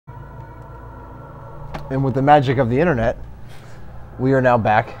And with the magic of the internet, we are now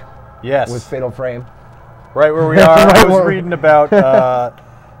back. Yes. With Fatal Frame. Right where we are. I was reading about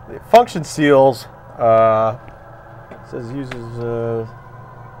function seals. It says uses.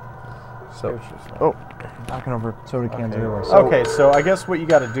 Knocking over soda cans everywhere. Okay, so I guess what you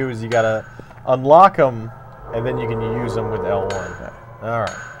got to do is you got to unlock them, and then you can use them with L1. Okay. All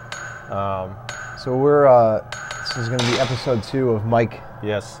right. So we're. This is going to be episode 2 of Mike.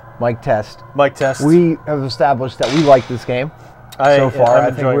 Yes. Mike Test. Mike Test. We have established that we like this game so far.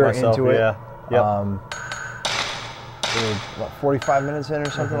 I think we're into it. Yeah. Yep. We're, what, 45 minutes in or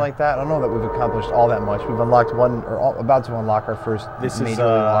something like that. I don't know that we've accomplished all that much. We've unlocked one, or about to unlock our first majorly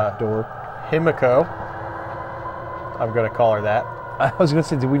locked door. Himiko. I'm going to call her that. I was going to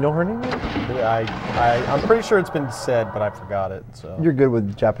say, did we know her name yet? I'm pretty sure it's been said, but I forgot it. So you're good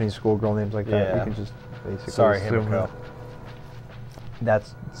with Japanese schoolgirl names like that. Yeah. We can just basically Sorry, assume Himiko. that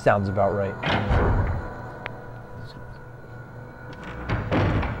sounds about right.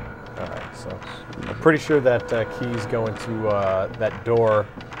 All right, so I'm pretty sure that key's going to that door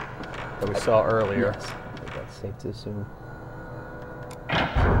that we saw earlier. Yes. I think that's safe to assume.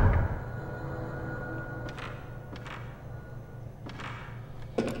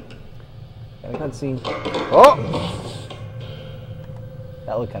 Got a cutscene. Oh!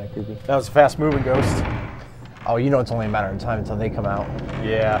 That looked kind of creepy. That was a fast-moving ghost. Oh, you know it's only a matter of time until they come out.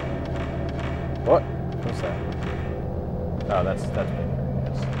 Yeah. What? What's that? Oh, that's big.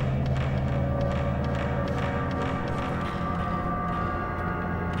 Yes.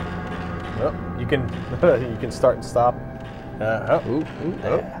 Oh, you can you can start and stop. Ooh,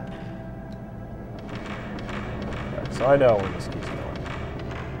 Yeah. Right, so I know where this key's going.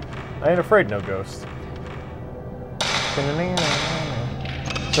 I ain't afraid no ghost.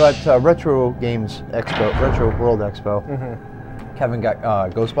 So at Retro Games Expo, Retro World Expo, Kevin got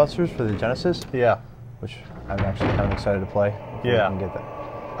Ghostbusters for the Genesis. Yeah. Which I'm actually kind of excited to play. Yeah. We can get that.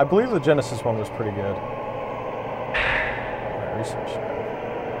 I believe the Genesis one was pretty good. Research.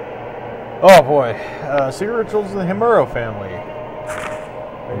 Oh boy. Secret rituals of the Himuro family.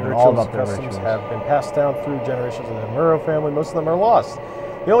 Many All rituals about and their customs rituals. have been passed down through generations of the Himuro family. Most of them are lost.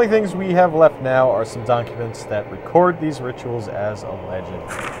 The only things we have left now are some documents that record these rituals as a legend.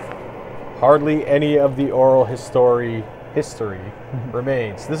 Hardly any of the oral history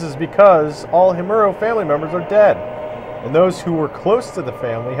remains. This is because all Himuro family members are dead, and those who were close to the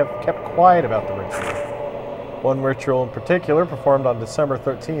family have kept quiet about the ritual. One ritual in particular, performed on December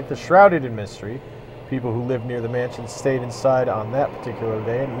 13th, is shrouded in mystery. People who lived near the mansion stayed inside on that particular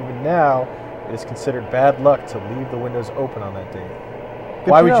day, and even now, it is considered bad luck to leave the windows open on that day.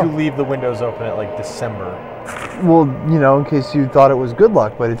 Why would you leave the windows open at like December? Well, you know, in case you thought it was good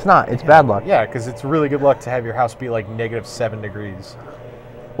luck, but it's not. It's bad luck. Yeah, because it's really good luck to have your house be like -7 degrees.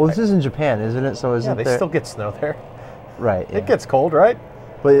 Well, this is in Japan, isn't it? So isn't Yeah, they still get snow there. Right. Yeah. It gets cold, right?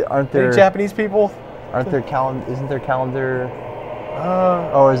 But aren't there Any Japanese people? Aren't there Isn't there calendar? Oh,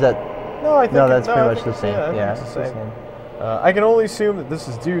 Or is that? no, I think No, that's I pretty much think the it's- same. Yeah, I think Yeah, it's the it's same. I can only assume that this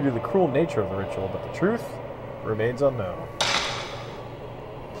is due to the cruel nature of the ritual, but the truth remains unknown.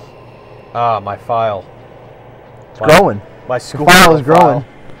 Ah, my file. It's growing. My school file is growing.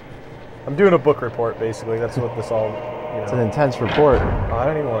 I'm doing a book report, basically. That's what this all, It's an intense report. Oh, I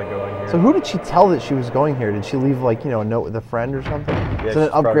don't even want to go in here. So who did she tell that she was going here? Did she leave like, you know, a note with a friend or something? Yeah, is it an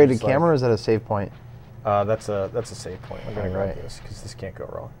she's probably upgraded just like- camera or is that a save point? That's a save point. I'm gonna grab Alright. this because this can't go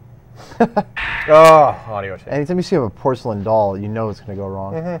wrong. Oh, audio check. Anytime you see a porcelain doll, you know it's going to go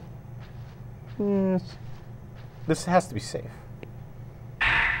wrong. This has to be safe.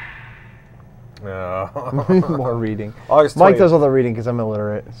 No. More reading. August Mike 20th. does all the reading because I'm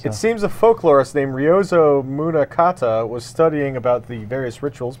illiterate. So. It seems a folklorist named Ryozo Munakata was studying about the various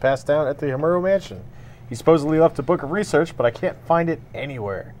rituals passed down at the Himuro Mansion. He supposedly left a book of research, but I can't find it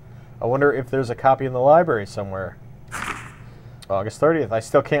anywhere. I wonder if there's a copy in the library somewhere. August 30th. I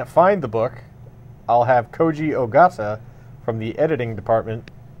still can't find the book. I'll have Koji Ogata from the editing department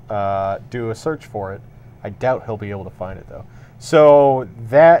do a search for it. I doubt he'll be able to find it, though. So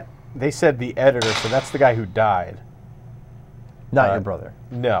that... They said the editor, so that's the guy who died. Not your brother.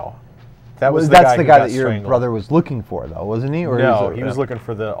 No. That was That's the guy got that your strangled. brother was looking for, though, wasn't he? Or No, he was looking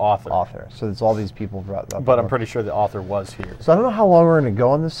for the author. author. So it's all these people. But I'm pretty sure the author was here. So I don't know how long we're going to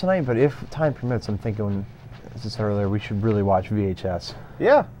go on this tonight, but if time permits, I'm thinking, as I said earlier, we should really watch VHS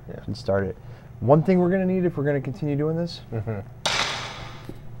Yeah. and start it. One thing we're going to need if we're going to continue doing this,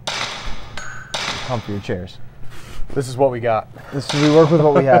 comfy chairs. This is what we got. We work with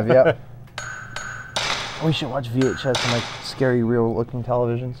what we have, yep. We should watch VHS on like scary, real-looking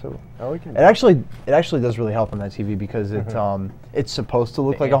television. So Oh, we can. it actually does really help on that TV because it's supposed to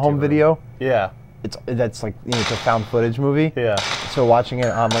look like a home anti-room. video, Yeah. that's like it's a found footage movie. Yeah. So watching it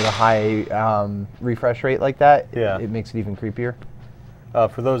on like a high refresh rate like that, Yeah. it makes it even creepier.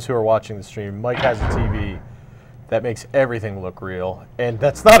 For those who are watching the stream, Mike has a TV that makes everything look real, and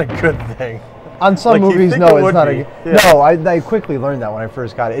that's not a good thing. On some Like, you movies, think no, it would it's not be. a. Yeah. No, I quickly learned that when I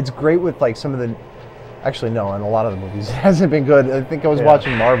first got it. It's great with like some of the. Actually, no, in a lot of the movies, it hasn't been good. I think I was Yeah.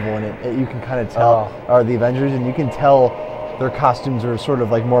 watching Marvel, and you can kind of tell, or the Avengers, and you can tell their costumes are sort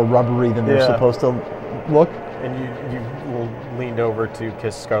of like more rubbery than they're Yeah. supposed to look. And you leaned over to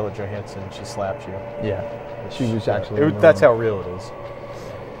kiss Scarlett Johansson, and she slapped you. Yeah, she was actually. That's how real it is.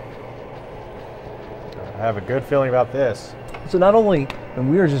 I have a good feeling about this. So not only, and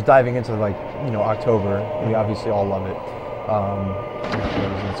we were just diving into like October. We obviously all love it.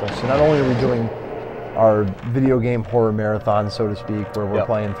 And such. So not only are we doing our video game horror marathon, so to speak, where we're Yep.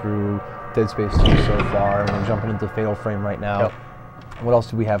 playing through Dead Space 2 so far, and we're jumping into Fatal Frame right now. Yep. What else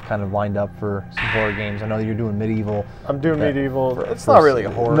do we have kind of lined up for some horror games? I know that you're doing Medieval. I'm doing That- Medieval. for- It's for not really a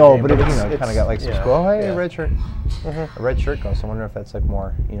horror No, game, but it it's- kind of it's, got like some. yeah, Oh, hey, yeah. red shirt. A red shirt ghost. I wonder if that's like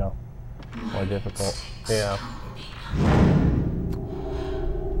more, more difficult. Yeah.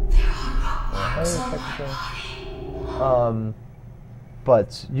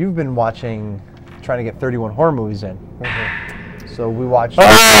 But you've been trying to get 31 horror movies in. So we watched.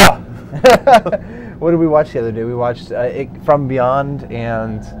 What did we watch the other day? We watched From Beyond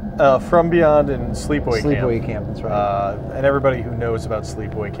and From Beyond and Sleepaway Camp. That's right. And everybody who knows about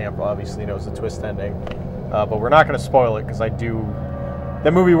Sleepaway Camp obviously knows the twist ending. But we're not going to spoil it because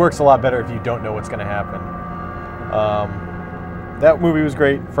that movie works a lot better if you don't know what's going to happen. That movie was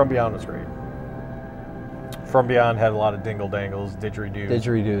great. From Beyond was great. From Beyond had a lot of dingle dangles, didgeridoos,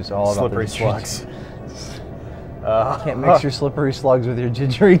 Didgeridoos, all about slippery the slugs. Can't mix your slippery slugs with your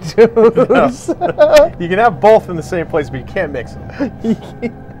didgeridoos. You can have both in the same place, but you can't mix them.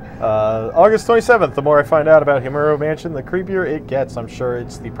 August 27th, the more I find out about Himuro Mansion, the creepier it gets. I'm sure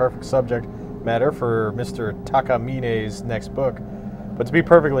it's the perfect subject matter for Mr. Takamine's next book. But to be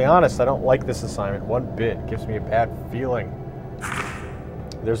perfectly honest, I don't like this assignment one bit. It gives me a bad feeling.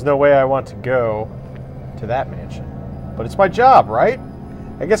 There's no way I want to go to that mansion. But it's my job, right?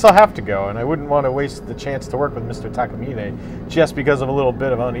 I guess I'll have to go, and I wouldn't want to waste the chance to work with Mr. Takamine just because of a little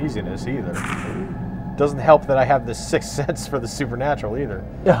bit of uneasiness either. Doesn't help that I have this sixth sense for the supernatural either.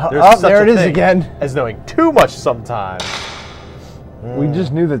 There's there such it a is thing again. as knowing too much sometimes. We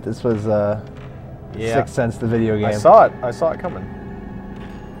just knew that this was Yeah. Sixth Sense, the video game. I saw it coming.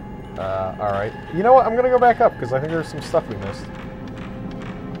 All right. You know what? I'm gonna go back up because I think there's some stuff we missed.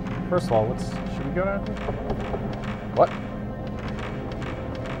 First of all, should we go down here? What?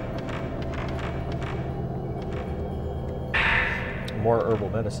 More herbal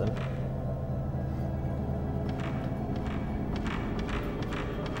medicine.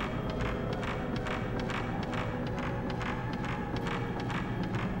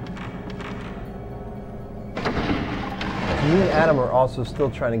 Me and Adam are also still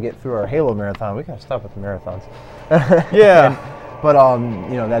trying to get through our Halo marathon. We gotta stop with the marathons. Yeah. But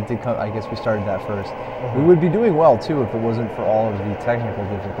that did come. I guess we started that 1st. We would be doing well too if it wasn't for all of the technical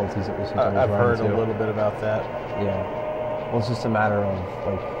difficulties that we sometimes I've run heard into. a little bit about that. Yeah. Well, it's just a matter of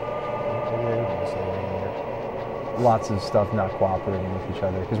like lots of stuff not cooperating with each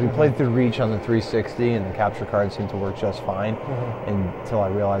other because we played through Reach on the 360 and the capture card seemed to work just fine until I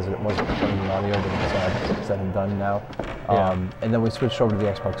realized that it wasn't recording the audio, but it's said and done now. Yeah. And then we switched over to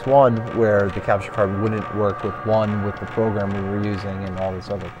the Xbox One where the capture card wouldn't work with the program we were using and all this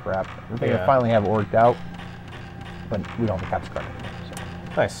other crap. I think I finally have it worked out, but we don't have a capture card anymore.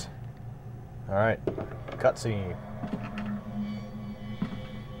 So. Nice. All right. Cutscene.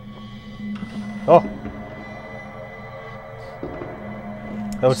 Oh.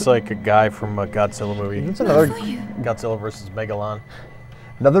 That looks like a guy from a Godzilla movie. It's another Godzilla versus Megalon.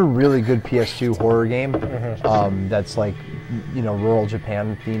 Another really good PS2 horror game that's like, rural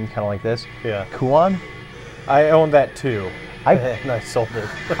Japan themed, kind of like this. Yeah. Kuon. I own that too. I sold it.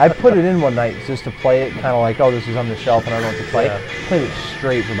 I put it in one night just to play it, kind of like, oh, this is on the shelf and I don't know what to play. Yeah. Played it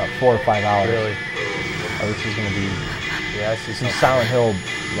straight for about 4 or 5 hours. Really? Oh, this is going to be Yeah, I see some some. Silent Hill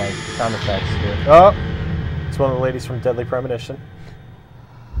like sound effects here. Oh, it's one of the ladies from Deadly Premonition.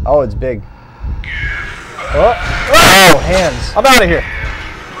 Oh, it's big. Oh, Oh, hands. I'm out of here.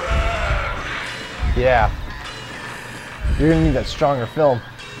 Yeah. You're going to need that stronger film.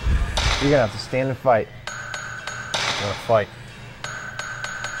 You're going to have to stand and fight. I'm gonna fight.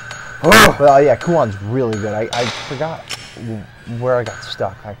 But yeah, Kuon's really good. I forgot where I got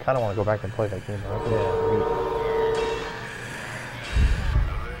stuck. I kind of want to go back and play that game.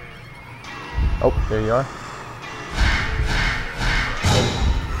 Oh, there you are.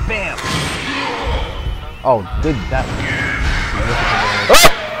 Bam! Oh, did that?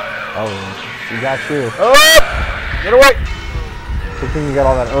 Oh, she got you. Oh! Get away! Good thing you got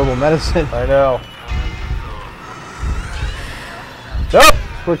all that herbal medicine. I know. Nope!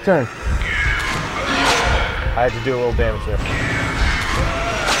 Quick turn. I had to do a little damage there.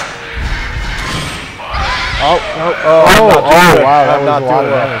 Oh, wow, that was a lot of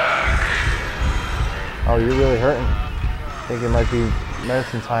damage. Oh, you're really hurting. I think it might be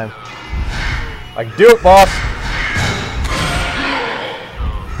medicine time. I can do it, boss.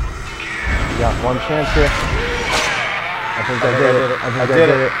 You got one chance here. I think I did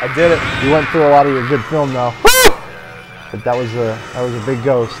it. I did it. You went through a lot of your good film now. But that was a big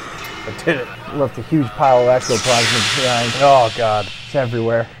ghost. I did it. Left a huge pile of ectoplasm behind. Oh, God. It's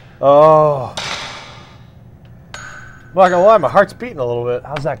everywhere. Oh. I'm not gonna lie, my heart's beating a little bit.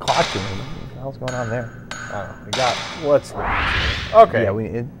 How's that clock doing? What the hell's going on there? I don't know. We got. What's okay.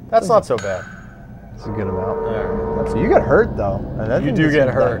 Yeah, that's not so bad. It's a good amount. Yeah. So you got hurt though. And that You do get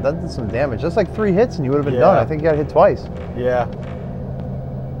hurt. That did some damage. Just like 3 hits and you would have been done. I think you got hit twice. Yeah.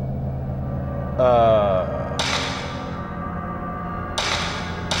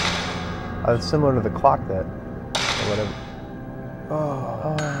 It's similar to the clock that, or whatever.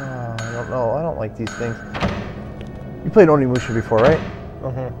 Oh, I don't know. I don't like these things. You played Onimusha before, right?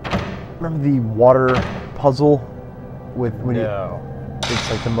 Mm-hmm. Remember the water puzzle with when No.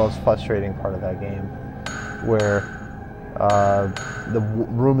 It's like the most frustrating part of that game, where the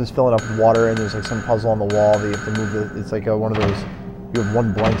room is filling up with water and there's like some puzzle on the wall that you have to move. It's like one of those. You have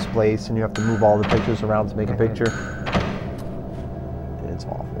one blank space and you have to move all the pictures around to make a picture. It's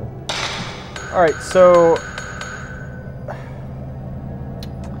awful. All right, so.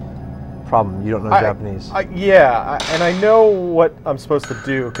 Problem, you don't know Japanese. And I know what I'm supposed to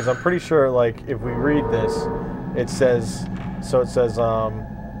do because I'm pretty sure, like, if we read this, it says,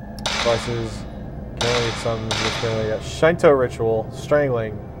 devices, Shinto ritual,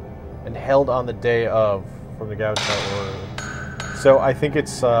 strangling, and held on the day of, from the Gaucho order. So I think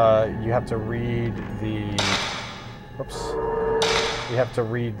it's, you have to read the, you have to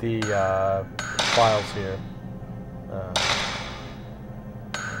read the files here.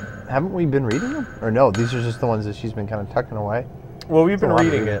 Haven't we been reading them? Or no, these are just the ones that she's been kind of tucking away. Well, we've been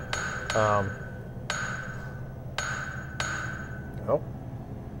reading it. Oh.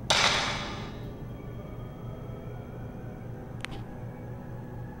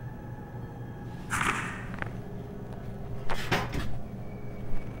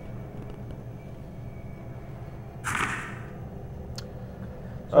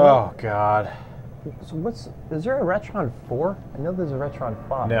 Oh, God. So is there a Retron 4? I know there's a Retron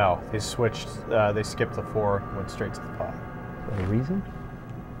 5. No, they switched, they skipped the 4, went straight to the 5. Any reason?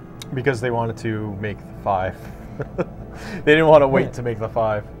 Because they wanted to make the 5. They didn't want to wait to make the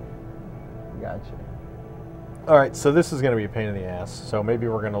 5. Gotcha. Alright, so this is going to be a pain in the ass, so maybe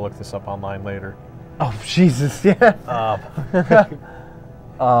we're going to look this up online later. Oh, Jesus, yeah.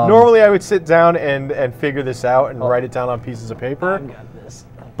 Normally I would sit down and figure this out and write it down on pieces of paper. I got this.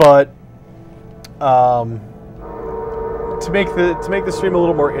 But to make the stream a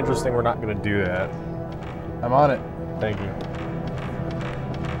little more interesting, we're not going to do that. I'm on it. Thank you.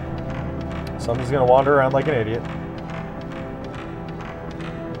 So I'm just going to wander around like an idiot.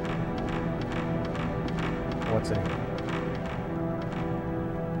 What's in here?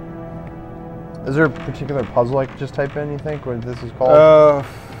 Is there a particular puzzle I could just type in, you think, what this is called?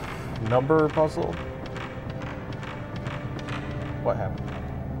 Number puzzle? What happened?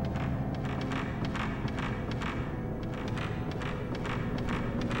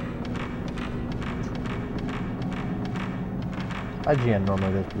 IGN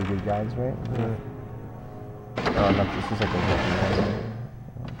normally does pretty good guides, right? Mm. Oh, no, this is like a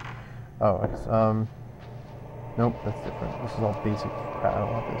it's, nope, that's different. This is all basic crap. I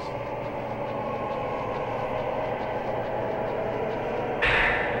don't want this.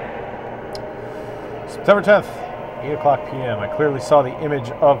 September 10th, 8 o'clock p.m. I clearly saw the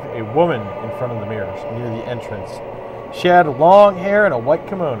image of a woman in front of the mirrors near the entrance. She had long hair and a white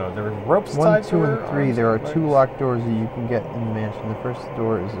kimono. There were ropes tied to her. 1, 2, and 3. There are 2 locked doors that you can get in the mansion. The first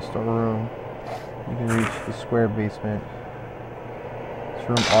door is the storeroom. You can reach the square basement. This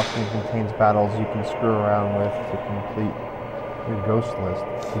room often contains battles you can screw around with to complete your ghost list.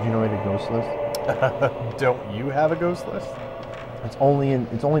 Did you know I had a ghost list? Don't you have a ghost list? It's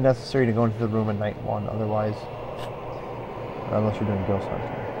only necessary to go into the room at night 1. Otherwise, unless you're doing ghost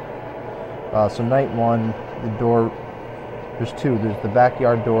hunting. So night 1, the door. There's 2. There's the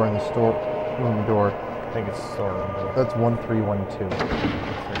backyard door and the storeroom door. I think it's the storeroom door. That's 1312.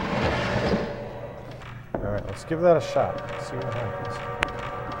 Alright, let's give that a shot. Let's see what happens.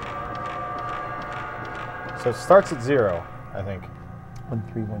 So it starts at 0, I think. 1,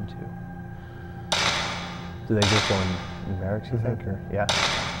 3, 1, 2. Do they just go in numerics, you think? Or yeah.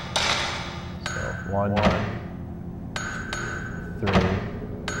 So 1, 3,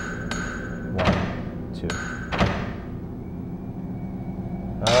 1, 2.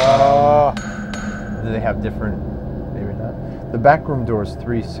 Oh. Do they have different? Maybe not. The back room door is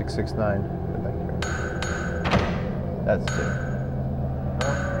 3669. Back here. That's 2.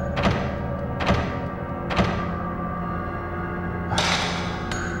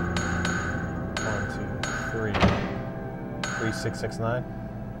 3669?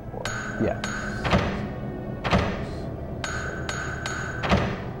 Yeah.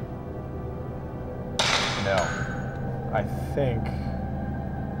 No. I think...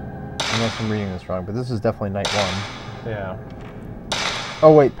 Unless I'm reading this wrong, but this is definitely night 1. Yeah.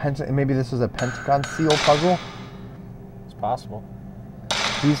 Oh wait, maybe this is a pentagon seal puzzle? It's possible.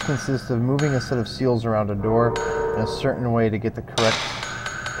 These consist of moving a set of seals around a door in a certain way to get the correct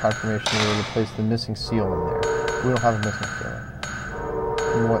confirmation in order to place the missing seal in there. We don't have a missing seal.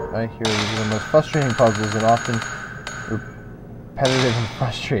 From what I hear, these are the most frustrating puzzles and often repetitive and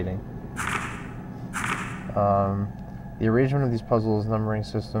frustrating. The arrangement of these puzzles numbering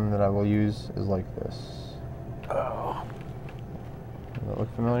system that I will use is like this. Oh. Does that look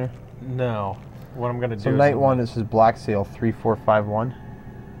familiar? No. What I'm going to do So is... night 1 is his black seal, 3451.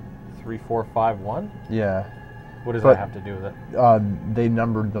 3451? Yeah. What does that have to do with it? They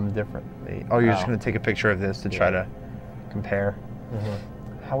numbered them differently. Oh, you're just going to take a picture of this to try to compare.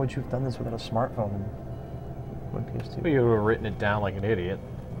 Mm-hmm. How would you have done this without a smartphone? What PS2? Well, you would have written it down like an idiot.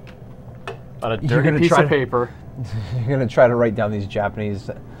 On a dirty piece of paper. You're going to try to write down these Japanese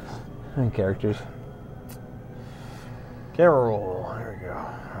characters. Camera roll. There we go.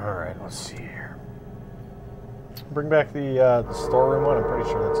 All right, let's see here. Bring back the storeroom one. I'm pretty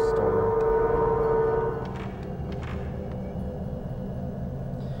sure that's a storeroom.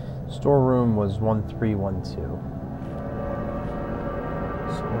 Storeroom was 1312.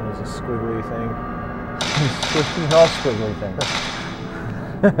 This one is a squiggly thing. All squiggly things.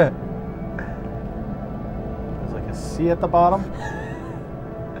 There's like a C at the bottom.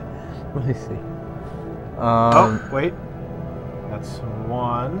 Let me see. Oh, wait. That's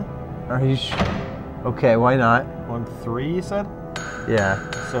 1. Are you okay, why not? 1, 3, you said? Yeah.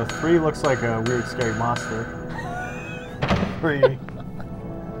 So 3 looks like a weird, scary monster. 3.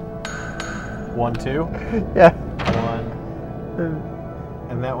 1, 2. Yeah. 1.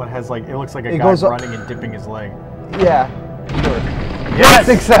 And that one has like, it looks like a It guy goes up- running and dipping his leg. Yeah. Yes!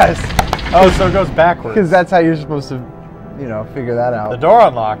 Success! Oh, so it goes backwards. Because that's how you're supposed to, you know, figure that out. The door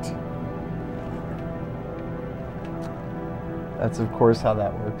unlocked. That's, of course, how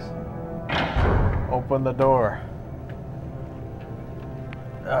that works. Open the door.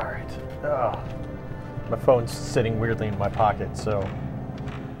 All right. Oh. My phone's sitting weirdly in my pocket, so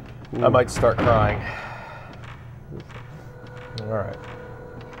I might start crying. All right.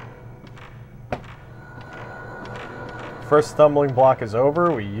 First stumbling block is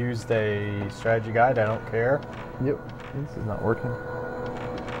over. We used a strategy guide. I don't care. Yep. This is not working.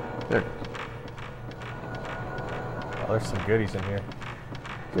 There. Oh, there's some goodies in here.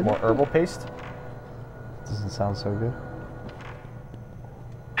 Good. More herbal paste. Doesn't sound so good.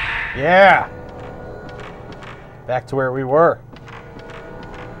 Yeah! Back to where we were.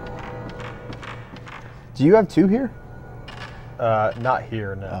 Do you have 2 here? Not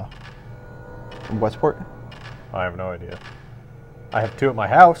here, no. In Westport? I have no idea. I have 2 at my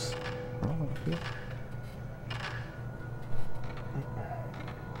house. Oh, yeah.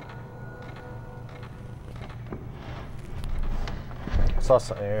 Saw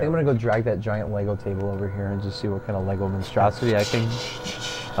some, I think I'm gonna go drag that giant Lego table over here and just see what kind of Lego monstrosity I can.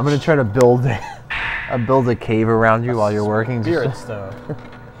 I'm gonna try to build a cave around you while you're working, Spirit just stone.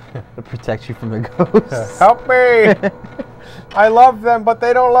 to protect you from the ghosts. Help me! I love them, but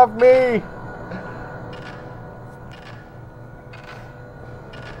they don't love me.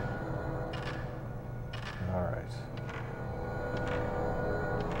 All right.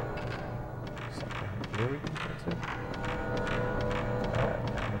 Something here we can go to.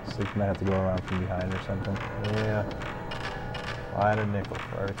 Looks like you might have to go around from behind or something. Yeah. I had a nickel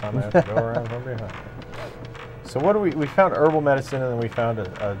for every time I have to go around from behind. So what do we found herbal medicine, and then we found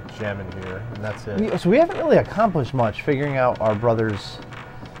a gem in here, and that's it. So we haven't really accomplished much figuring out our brother's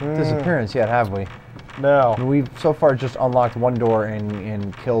disappearance yet, have we? No. We've so far just unlocked one door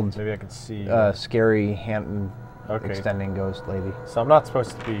and killed Maybe I can see. scary hand Okay. extending ghost lady. So I'm not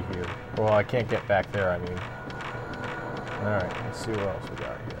supposed to be here. Well, I can't get back there, I mean. Alright, let's see what else we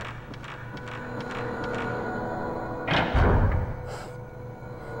got here.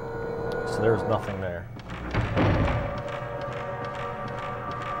 So there's nothing there.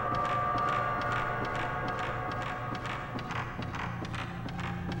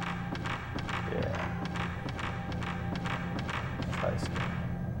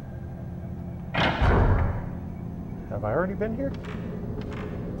 Have I already been here?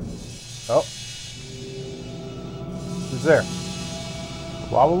 Oh. Who's there?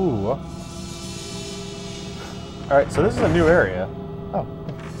 Wow. Alright, so this is a new area. Oh.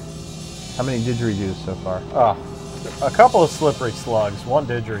 How many didgeridoos so far? Oh. A couple of slippery slugs. One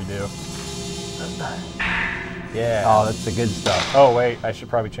didgeridoo. Yeah. Oh, that's the good stuff. Oh, wait. I should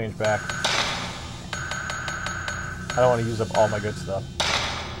probably change back. I don't want to use up all my good stuff.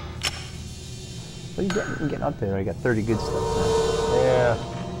 What are you getting? You're getting up there. I got 30 good stuff now. Yeah.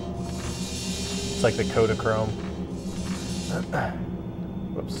 It's like the Kodachrome.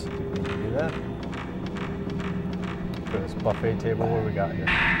 Whoops. Didn't do that. Go to this buffet table. What do we got here?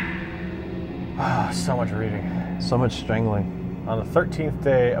 Ah, so much reading. So much strangling. On the 13th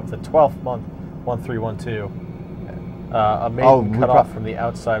day of the 12th month, 1312, a maiden cut off from the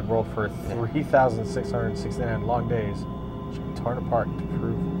outside world for 3,669 long days. She be torn apart to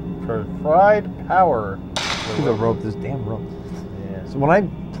provide power. To the rope, this damn rope. Yeah. So when I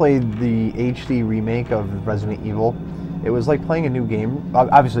played the HD remake of Resident Evil, it was like playing a new game.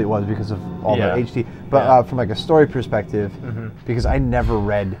 Obviously it was because of all the HD, but from like a story perspective, because I never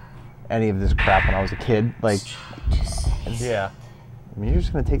read any of this crap when I was a kid. Like, yeah. I mean, you're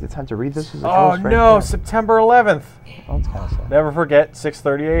just gonna take the time to read this? As Oh no, September 11th. Oh, that's kind of sad. Never forget,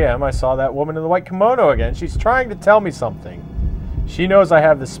 6:30 a.m. I saw that woman in the white kimono again. She's trying to tell me something. She knows I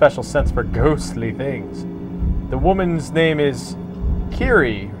have this special sense for ghostly things. The woman's name is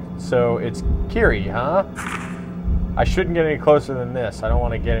Kiri, so it's Kiri, huh? I shouldn't get any closer than this. I don't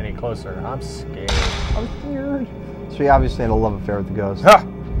want to get any closer. I'm scared. I'm scared. So you obviously had a love affair with the ghost. Ha!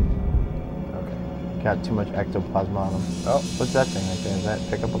 Okay. Got too much ectoplasm on him. Oh. What's that thing right there? Is that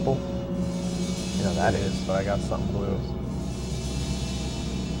pick-up-able? You know that is. But I got something blue.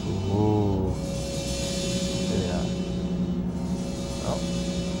 Ooh. Yeah. Oh.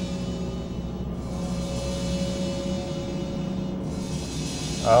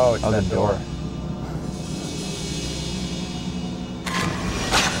 Oh, it's that door.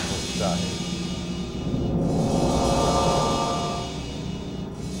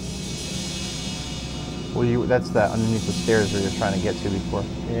 Well, that's that underneath the stairs where you're trying to get to before.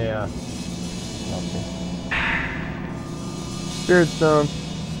 Yeah. Okay. Spirit Stone.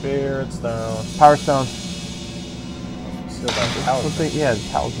 Spirit Stone. Power Stone. Still got the talisman. Yeah, the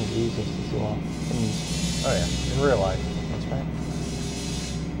talisman is as well. Oh yeah, in real life. That's right.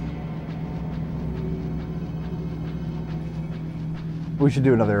 We should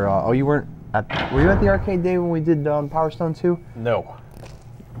do another. Oh, you weren't at. Were you at the arcade day when we did Power Stone 2? No.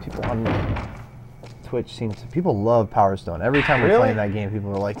 People on Twitch people love Power Stone. Every time we're playing that game,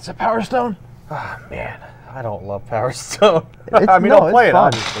 people are like, "It's a Power Stone." Ah, man, I don't love Power Stone. I mean, no, I'll play it fun.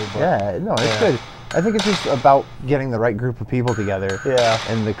 obviously. But Yeah, no, it's good. I think it's just about getting the right group of people together. Yeah.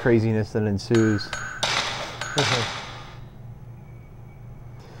 And the craziness that ensues.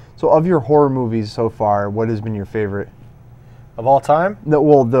 So, of your horror movies so far, what has been your favorite? Of all time? No,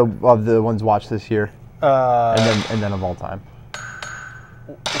 well, of the ones watched this year, and then of all time.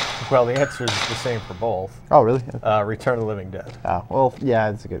 Well, the answer is the same for both. Oh, really? Return of the Living Dead. Oh, well, yeah,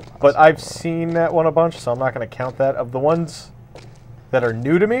 it's a good one. But I've seen that one a bunch, so I'm not going to count that. Of the ones that are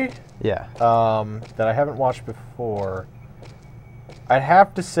new to me, yeah, that I haven't watched before, I'd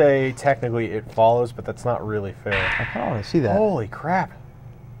have to say technically It Follows, but that's not really fair. I kind of want to see that. Holy crap.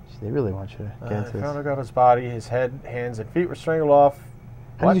 They really want you to get into this. Found Ogata's body. His head, hands, and feet were strangled off.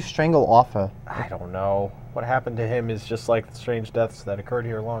 How do you strangle off a... I don't know. What happened to him is just like the strange deaths that occurred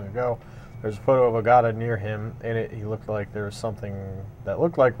here long ago. There's a photo of Ogata near him. In it, he looked like there was something that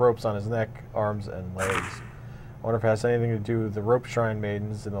looked like ropes on his neck, arms, and legs. I wonder if it has anything to do with the rope shrine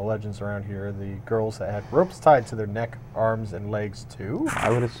maidens and the legends around here. The girls that had ropes tied to their neck, arms, and legs too. I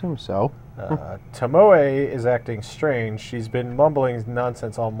would assume so. Tomoe is acting strange. She's been mumbling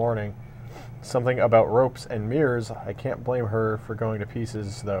nonsense all morning. Something about ropes and mirrors. I can't blame her for going to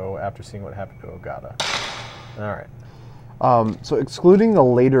pieces, though, after seeing what happened to Ogata. All right. So excluding the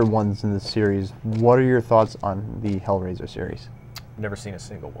later ones in this series, what are your thoughts on the Hellraiser series? Never seen a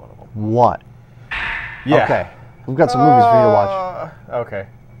single one of them. What? Yeah. Okay. We've got some movies for you to watch. Okay.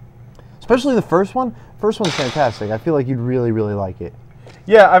 Especially the first one. First one's fantastic. I feel like you'd really, really like it.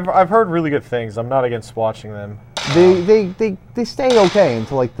 Yeah, I've heard really good things. I'm not against watching them. They stay okay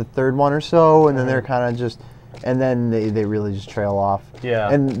until like the third one or so, and then they're kind of just, and then they really just trail off. Yeah.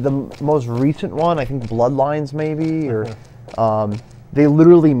 And the most recent one, I think Bloodlines maybe, or They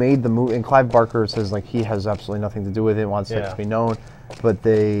literally made the movie, and Clive Barker says like he has absolutely nothing to do with it, wants it to be known, but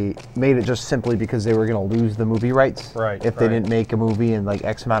they made it just simply because they were going to lose the movie rights if they didn't make a movie in like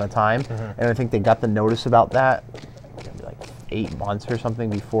X amount of time, and I think they got the notice about that maybe like 8 months or something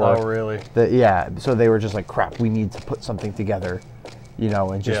before. Oh, really? Yeah, so they were just like, crap, we need to put something together, you know,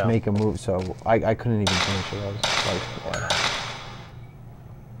 and just make a move. So I couldn't even finish it. I was like,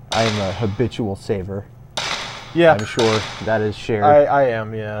 I am a habitual saver. Yeah. I'm sure that is shared. I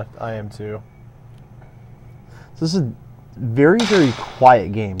am, yeah. I am too. So this is a very, very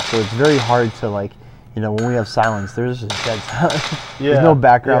quiet game, so it's very hard to, like, you know, when we have silence, there's just dead silence. There's no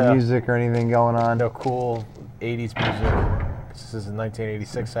background music or anything going on. No cool 80s music. This is in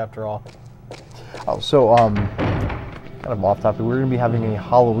 1986 after all. Oh, so, kind of off topic, we're going to be having a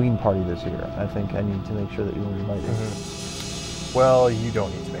Halloween party this year. I think I need to make sure that you invite me. Well, you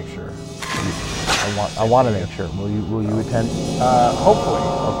don't need to make sure. I want to make sure. Will you attend? Hopefully.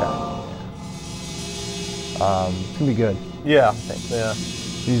 Okay. It's gonna be good. Yeah. Yeah.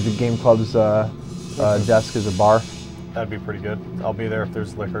 Use the game club's desk as a bar. That'd be pretty good. I'll be there if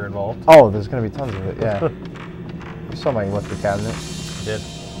there's liquor involved. Oh, there's gonna be tons of it. Yeah. You saw my electric cabinet. I did.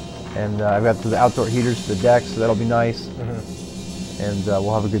 And I've got the outdoor heaters to the deck, so that'll be nice. And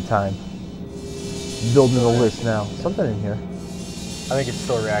we'll have a good time. Building the list now. Something in here. I think it's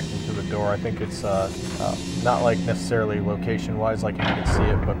still reacting to the door. I think it's not like necessarily location-wise, like you can see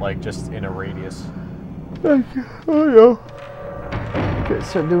it, but like just in a radius. Oh yeah. Okay,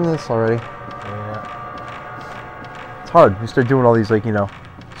 start doing this already. Yeah. It's hard. You start doing all these, like, you know,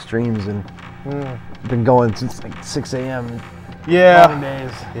 streams and been going since like 6 a.m. Yeah.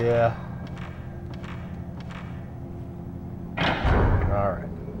 Days. Yeah. All right.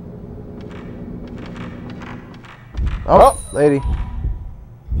 Oh, lady.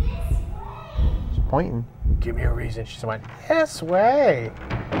 Pointing. Give me a reason. She's like, this way.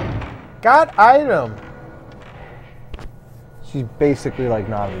 Got item. She's basically like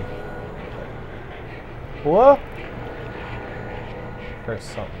Navi. What? There's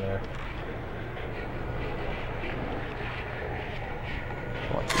something there.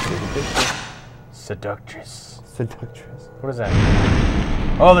 Seductress. Seductress. What is that?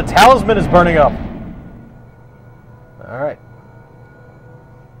 Oh, the talisman is burning up. All right.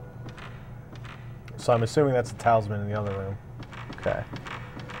 So I'm assuming that's a talisman in the other room. Okay.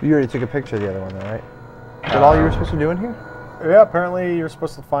 You already took a picture of the other one, though, right? Is that all you were supposed to do in here? Yeah, apparently you're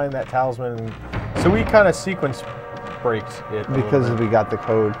supposed to find that talisman. So we kind of sequence breaks it. Because we got the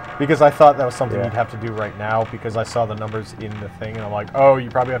code. Because I thought that was something you'd have to do right now, because I saw the numbers in the thing, and I'm like, oh, you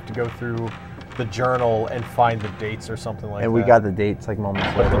probably have to go through the journal and find the dates or something like that. And we got the dates like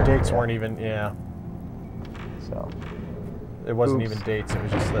moments later. But the dates weren't even, So. It wasn't even dates, it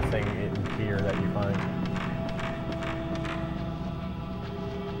was just the thing in here that you find.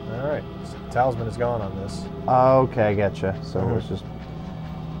 Alright, so the talisman is gone on this. Okay, I getcha. So it was just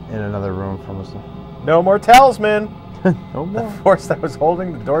in another room from us. No more talisman! No more. The force that was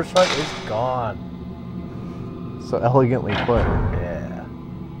holding the door shut is gone. So elegantly put. Yeah.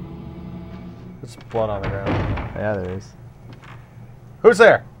 There's blood on the ground. Yeah, there is. Who's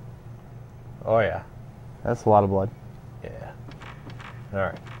there? Oh, yeah. That's a lot of blood. Yeah.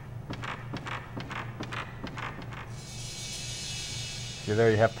 Alright. If you're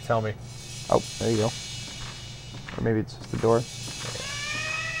there, you have to tell me. Oh, there you go. Or maybe it's just the door.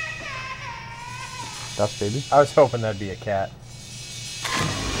 Dust baby. I was hoping that'd be a cat.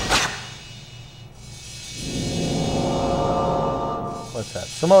 What's that?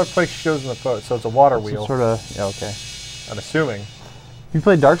 Some other place shows in the photo, so it's a water wheel. Sort of. Yeah. Okay. I'm assuming. You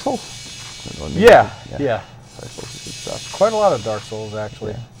played Dark Souls? Yeah. Dark Souls is good stuff. Quite a lot of Dark Souls,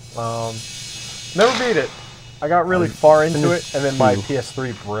 actually. Never beat it. I got really far into it, and then my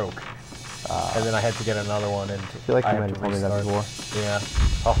PS3 broke. And then I had to get another one. And I feel like you might have told me that before. Yeah.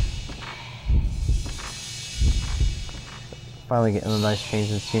 Oh. Finally getting a nice change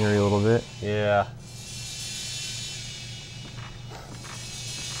in scenery a little bit. Yeah.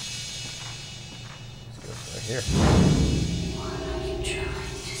 Let's go right here.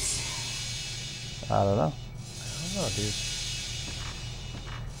 I don't know. I don't know, dude.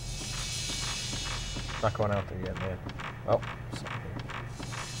 Not going out there yet, man. Oh, something here.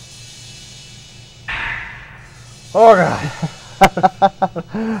 Oh, God.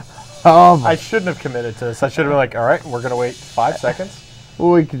 I shouldn't have committed to this. I should have been like, all right, we're going to wait 5 seconds.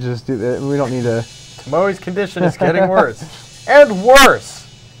 Well, we could just do that. We don't need to... Tomoe's condition is getting worse. And worse!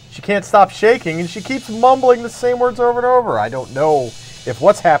 She can't stop shaking, and she keeps mumbling the same words over and over. I don't know if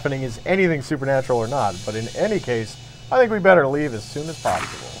what's happening is anything supernatural or not, but in any case, I think we better leave as soon as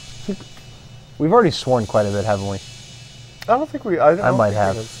possible. We've already sworn quite a bit, haven't we? I don't think we. I might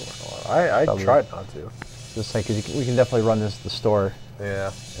have. I tried not to. Just like we can definitely run this to the store.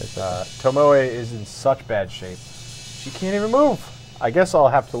 Yeah. Tomoe is in such bad shape. She can't even move. I guess I'll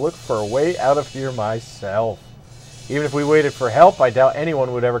have to look for a way out of here myself. Even if we waited for help, I doubt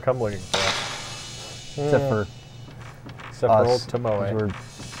anyone would ever come looking for us. Except for old Tomoe. We're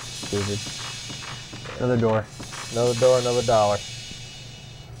stupid. Another door. Another door, another dollar.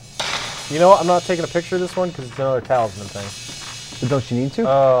 You know what? I'm not taking a picture of this one because it's another talisman thing. But don't you need to?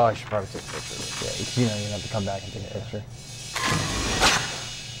 Oh, I should probably take a picture of this. Yeah, because you're going to have to come back and take a picture.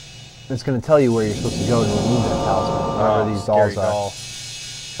 It's going to tell you where you're supposed to go to remove that talisman. Wherever these dolls are.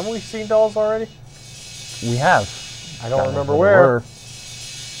 Haven't we seen dolls already? We have. I don't remember where.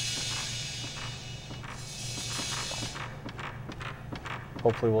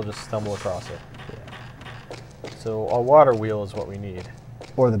 Hopefully we'll just stumble across it. Yeah. So a water wheel is what we need.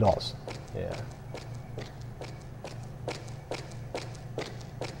 Or the dolls. Yeah.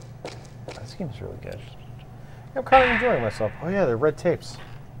 This game is really good. I'm kind of enjoying myself. Oh yeah, they're red tapes.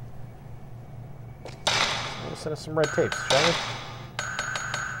 We'll send us some red tapes, shall we?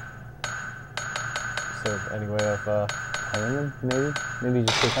 Instead of any way of having them, maybe? Maybe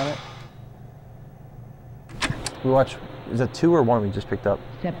just click on it? We watch, is that 2 or 1 we just picked up?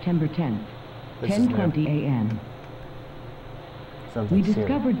 September 10th, 10:20 a.m. We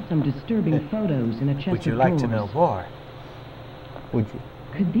discovered some disturbing photos in a chest of drawers. Would you like to know more? Would you?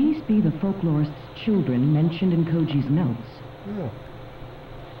 Could these be the folklorist's children mentioned in Koji's notes? Yeah.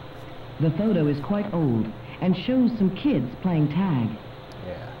 The photo is quite old and shows some kids playing tag.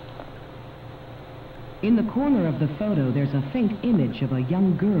 Yeah. In the corner of the photo, there's a faint image of a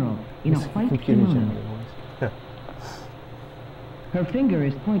young girl in a white kimono. Her finger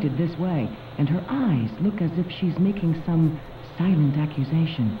is pointed this way, and her eyes look as if she's making some silent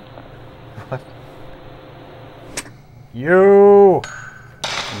accusation. What? You!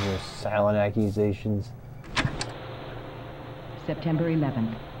 Your silent accusations. September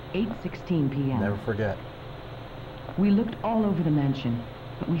 11th, 8:16 p.m. Never forget. We looked all over the mansion,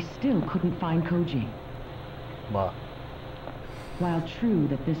 but we still couldn't find Koji. Ma. While true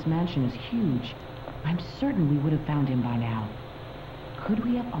that this mansion is huge, I'm certain we would have found him by now. Could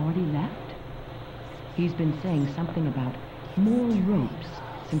we have already left? He's been saying something about more ropes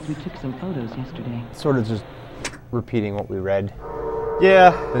since we took some photos yesterday. Sort of just repeating what we read.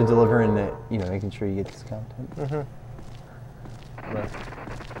 Yeah. They're delivering it, you know, making sure you get this content. Mm-hmm. Right.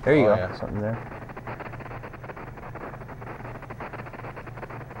 There you go. Yeah. Something there.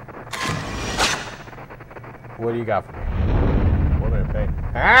 What do you got for me? What did I pay?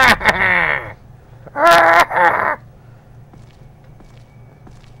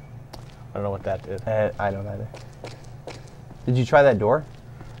 I don't know what that did. I don't either. Did you try that door?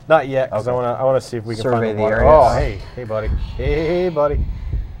 Not yet, because okay. I want to see if we can survey find the water. area. Oh, hey buddy, hey buddy.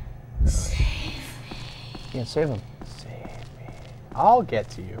 Yeah, save him. Save me. I'll get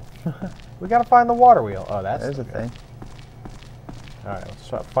to you. We gotta find the water wheel. Oh, There's a thing. All right, let's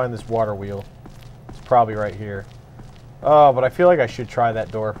try to find this water wheel. It's probably right here. Oh, but I feel like I should try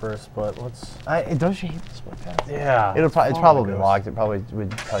that door first. But let's. Don't you hate this one? Yeah. It's probably locked. It probably would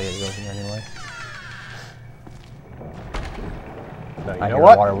tell you to go in anyway. No, you I know hear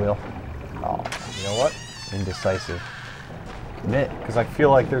what? A water wheel. Oh, you know what? Indecisive. Commit. Because I feel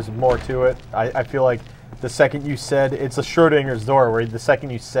like there's more to it. I feel like the second you said it's a Schrodinger's door, where the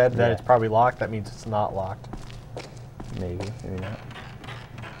second you said that it's probably locked, that means it's not locked. Maybe not.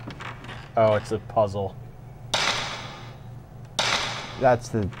 Oh, it's a puzzle. That's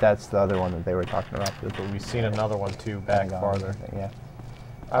the other one that they were talking about. But we've seen another one too back farther. Yeah.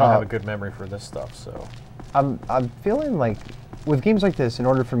 I don't have a good memory for this stuff, so. I'm feeling like with games like this, in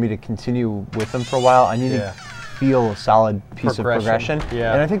order for me to continue with them for a while, I need to feel a solid piece of progression.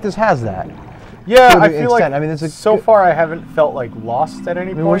 Yeah. And I think this has that. Yeah, I feel like I mean, so far I haven't felt like lost at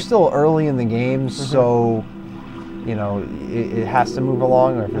any point. We're still early in the game, so you know it has to move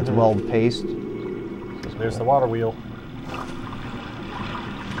along, or if it's well paced. There's the water wheel.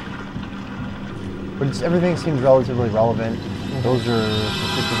 But everything seems relatively relevant. Those are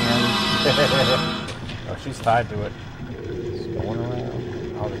the hands. Oh, she's tied to it. It's going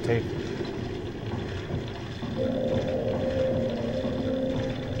around. Oh, the tape.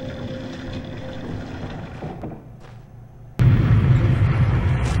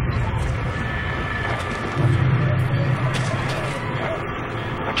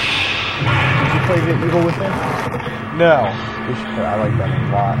 Did you play the Evil Within? No. I like that a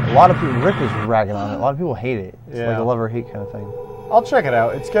lot. A lot of people, Rick was ragging on it. A lot of people hate it. It's like a love or hate kind of thing. I'll check it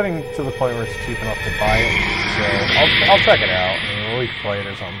out. It's getting to the point where it's cheap enough to buy it, so I'll check it out. I mean, we can play it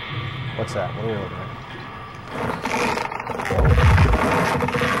or something. What's that? What are we looking at?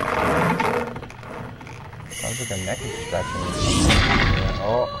 Sounds like a neck scratching.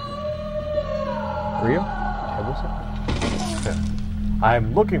 Oh. Rio?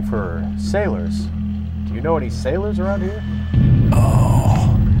 I'm looking for sailors. Do you know any sailors around here?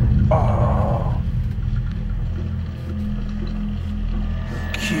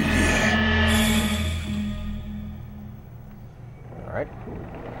 Alright.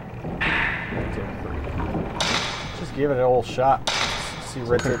 Just give it an old shot. See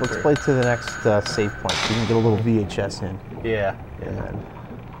right there. Let's play to the next save point so we can get a little VHS in. Yeah. And then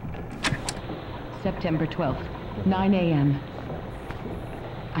September 12th, 9 a.m.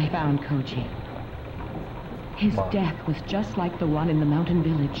 I found Koji. His death was just like the one in the mountain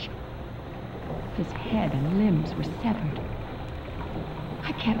village. His head and limbs were severed.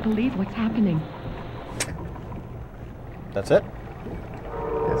 I can't believe what's happening. That's it?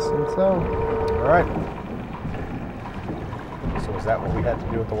 Guess so. Alright. So is that what we had to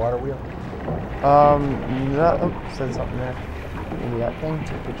do with the water wheel? No, oh, said something there. Maybe that thing,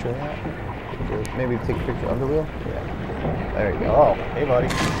 take a picture of that. Maybe take a picture of the wheel? Yeah. There you go. Oh, hey buddy.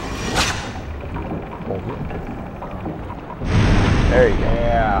 Hold it. There you go.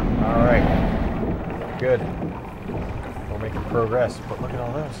 Yeah, alright. Good. We're making progress, but look at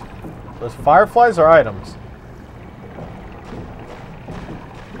all those. Those fireflies are items.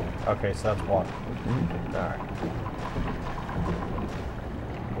 Okay, so that's water. Alright.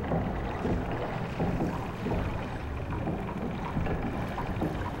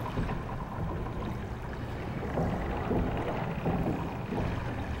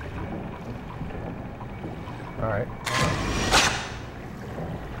 Alright.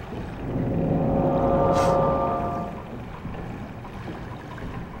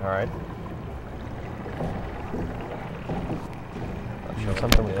 Alright.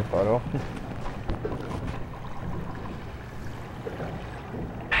 Something with the photo.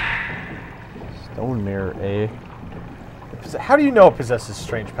 Stone mirror, eh? How do you know it possesses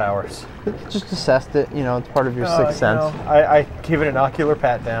strange powers? Just assessed it, you know, it's part of your sixth sense. I give it an ocular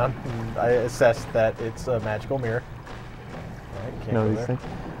pat down. And I assessed that it's a magical mirror. Right, can't Know go these there. things.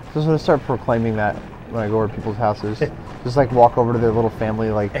 Just want to start proclaiming that when I go over to people's houses. Just like walk over to their little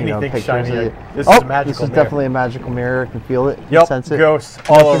family, like, you know, Anything pictures shiny, of this oh, is a magical this is mirror. definitely a magical mirror. I can feel it, Yep, sense it. ghosts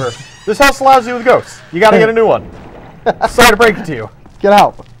all over. This house allows you with ghosts. You gotta get a new one. Sorry to break it to you. Get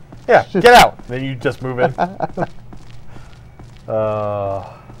out. Yeah, get out. Then you just move in. Alright.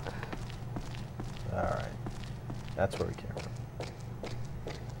 That's where we came from.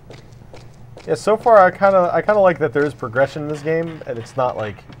 Yeah, so far I kinda like that there is progression in this game, and it's not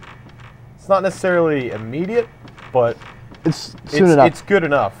necessarily immediate, but It's soon enough. It's good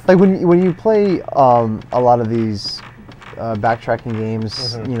enough. Like when you play a lot of these backtracking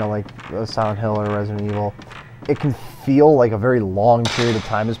games, you know, like Silent Hill or Resident Evil, it can feel like a very long period of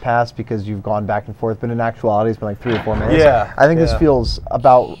time has passed because you've gone back and forth, but in actuality it's been like 3 or 4 minutes. Yeah, I think this yeah. feels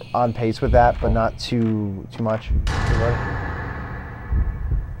about on pace with that, but not too much.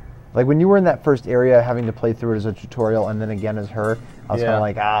 Like when you were in that first area having to play through it as a tutorial and then again as her, I was Yeah. kind of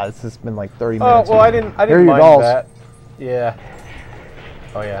like, this has been like 30 Oh, minutes. well, I didn't Here are your mind dolls. that. Yeah.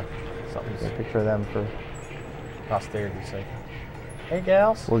 Oh yeah. Something's Take a picture of them for. posterity's sake. Hey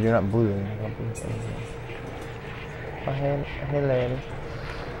gals. Well, you're not blue. Oh, hey lady.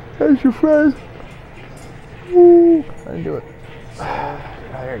 There's your friend. Woo! I didn't do it.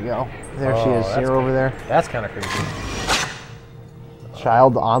 There you go. There she Oh, is. See that's her over there. That's kind of crazy.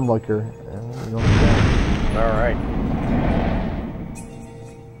 Child onlooker. All right.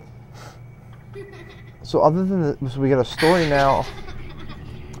 So other than so we got a story now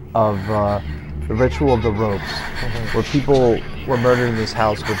of the ritual of the ropes, where people were murdered in this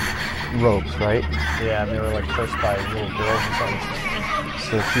house with ropes, right? Yeah, and they were like cursed by little girls or something.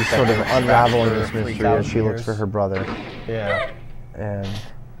 So she's sort of unraveling for this mystery 3,000 as she looks years. for her brother. Yeah. And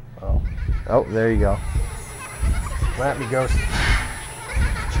Oh. oh, there you go. Come at me, ghost.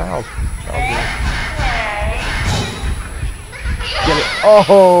 Child. Get it.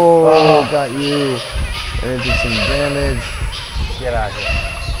 Oh, got you. And it did some damage. Get out of here.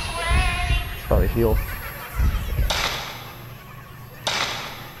 Probably heal.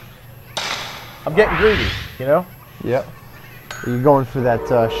 I'm getting greedy, you know? Yep. You're going for that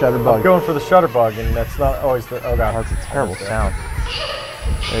shutter I'm bug. going for the shutterbug, and that's not always the. Oh god. That's a terrible Almost there. sound.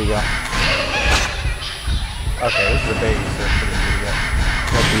 There you go. Okay, this is a baby, so it's pretty good to get.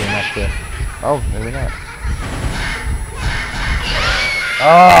 Might be enough to. Oh, maybe not.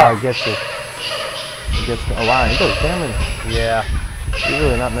 Ah! I get you. It gets. Oh wow, it does damage. Yeah. You're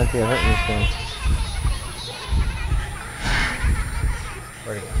really not meant to get hurt in this game.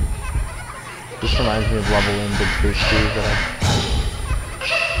 Ready. This reminds me of Level in Big Space 2 that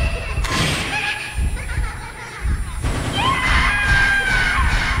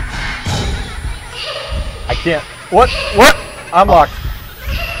can't. What? What? I'm locked.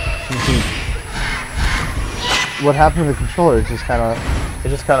 What happened to the controller? It just kind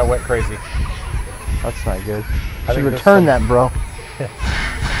of went crazy. That's not good. I Should think return that, bro.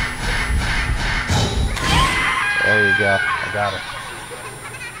 There you go. I got it.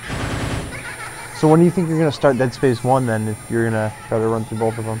 So when do you think you're gonna start Dead Space 1 then? If you're gonna try to run through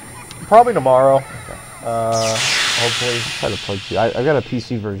both of them? Probably tomorrow. Hopefully. Try to play two. I've got a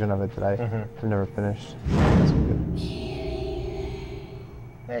PC version of it that I've never finished. That's good.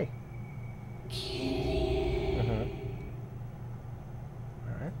 Hey.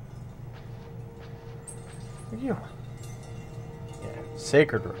 Alright. Look at you. Yeah.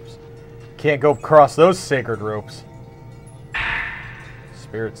 Sacred ropes. Can't go across those sacred ropes.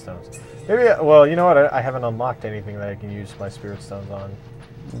 Spirit stones. Maybe, well, you know what? I haven't unlocked anything that I can use my spirit stones on.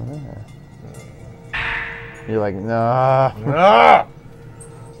 You're like, nah.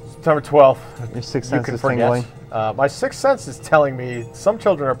 September 12th. Your sixth You sense can is forget. tingling. My sixth sense is telling me some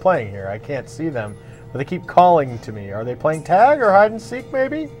children are playing here. I can't see them, but they keep calling to me. Are they playing tag or hide and seek,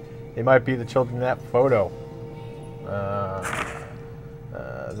 maybe? They might be the children in that photo.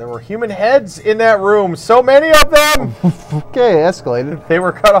 There were human heads in that room. So many of them! Okay, escalated. They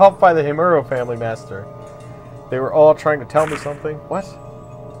were cut off by the Himuro family master. They were all trying to tell me something. What?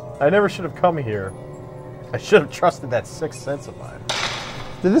 I never should have come here. I should have trusted that sixth sense of mine.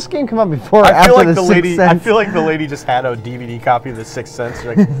 Did this game come out before or I feel after like the the Sixth lady. Sense? I feel like the lady just had a DVD copy of the Sixth Sense.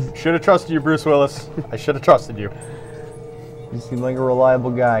 Like, should have trusted you, Bruce Willis. I should have trusted you. You seem like a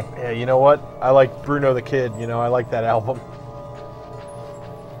reliable guy. Yeah, you know what? I like Bruno the Kid. You know, I like that album.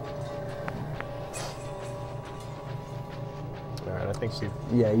 All right, I think we've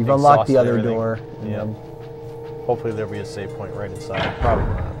Yeah, you've unlocked the other everything. door. Yeah. Hopefully there'll be a save point right inside. Probably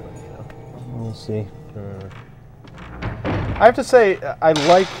not. But, you know. We'll see. I have to say, I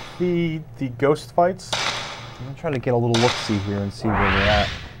like the ghost fights. I'm trying to get a little look-see here and see where we're at.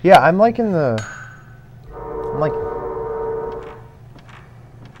 Yeah, I'm liking the... I'm like...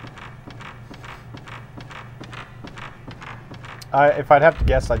 If I'd have to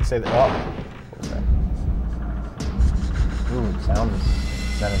guess, I'd say that. Oh, What was that? Ooh, it sounds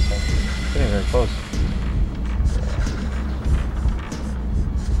menacing. Getting very close.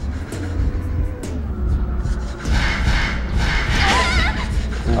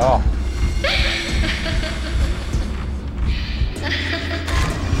 oh.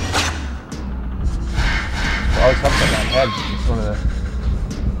 Always helps on that head. It's one of the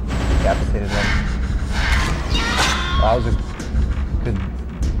decapitated ones. That was a good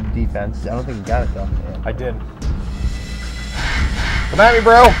defense. I don't think he got it though. Yeah. I did. Come at me,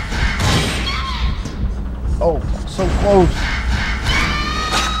 bro. Oh, so close.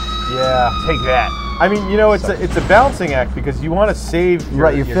 Yeah. Take that. I mean, you know, it's a balancing act because you want to save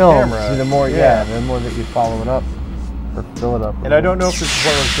your film. camera. See, the more, the more that you follow it up or fill it up. And I don't know if this is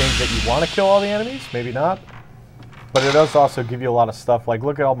one of those games that you want to kill all the enemies. Maybe not. But it does also give you a lot of stuff. Like,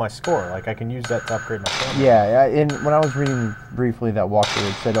 look at all my score. Like, I can use that to upgrade my camera. Yeah, and when I was reading briefly that walkthrough,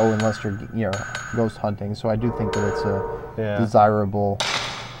 it said, "Oh, unless you're, ghost hunting." So I do think that it's a desirable,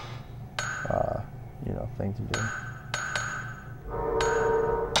 thing to do.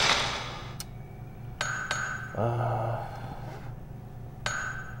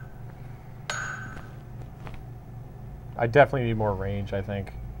 I definitely need more range, I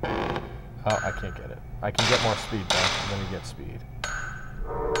think. Oh, I can't get it. I can get more speed, though. Let me get speed.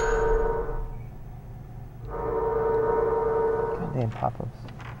 Goddamn pop-ups.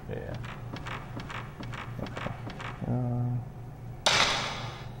 Yeah. Okay.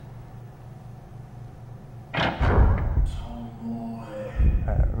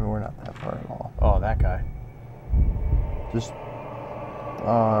 We're not that far at all. Oh, that guy. Just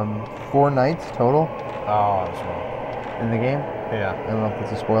 4 nights total Oh, that's wrong. in the game. Yeah. I don't know if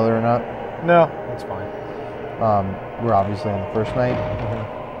that's a spoiler or not. No, that's fine. We're obviously on the first night.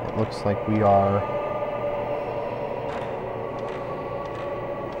 It looks like we are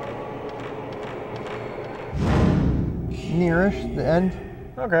nearish the end.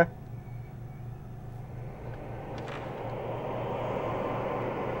 Okay.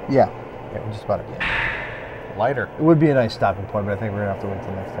 Yeah, we're just about at the end. Lighter. It would be a nice stopping point, but I think we're gonna have to wait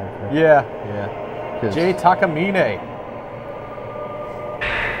till next time for it. Yeah. 'Cause- Jay Takamine.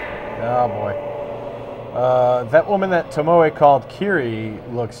 Oh boy. That woman that Tomoe called Kiri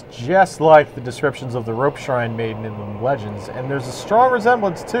looks just like the descriptions of the Rope Shrine Maiden in the Legends, and there's a strong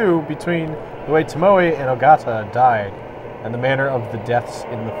resemblance too between the way Tomoe and Ogata died and the manner of the deaths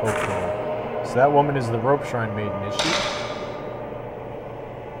in the folklore. So that woman is the Rope Shrine Maiden, is she?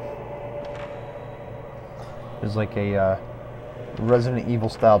 There's like a Resident Evil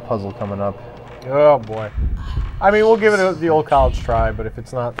style puzzle coming up. Oh boy. I mean, we'll give it the old college try, but if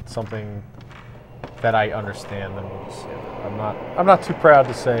it's not something that I understand, then we'll just, I'm not too proud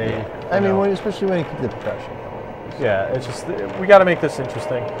to say. I mean, especially when you keep the progression. Yeah, it's just we got to make this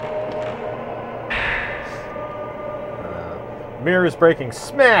interesting. Mirror is breaking.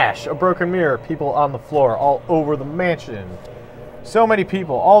 Smash! A broken mirror. People on the floor, all over the mansion. So many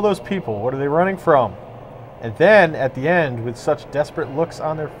people. All those people. What are they running from? And then, at the end, with such desperate looks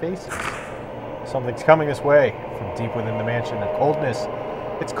on their faces, something's coming this way from deep within the mansion. A coldness.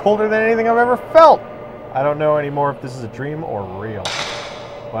 It's colder than anything I've ever felt. I don't know anymore if this is a dream or real.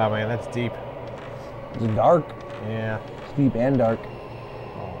 Wow, man, that's deep. It's dark. Yeah. It's deep and dark.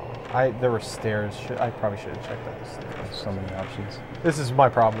 There were stairs. I probably should have checked out the stairs. There's so many options. This is my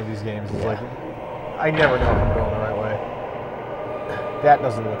problem with these games. Is like, I never know if I'm going the right way. That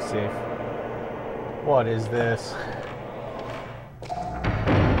doesn't look safe. What is this?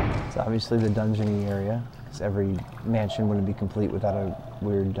 It's obviously the dungeoning area, because every mansion wouldn't be complete without a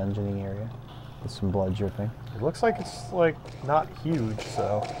weird dungeoning area with some blood dripping. It looks like it's like not huge,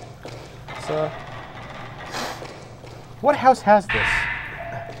 so it's what house has this?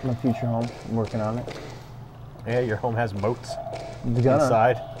 My future home. I'm working on it. Yeah, your home has moats Inside.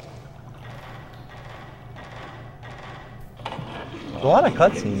 inside. A lot of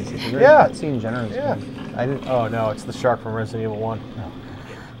cutscenes. It's very Yeah. cutscene generous. Yeah. I didn't. Oh no, it's the shark from Resident Evil 1. No.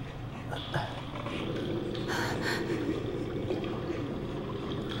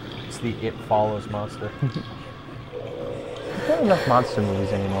 It's the It Follows monster. There's not enough monster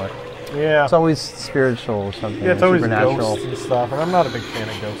movies anymore. Yeah. It's always spiritual or something. Yeah, it's or always supernatural. ghosts and stuff, and I'm not a big fan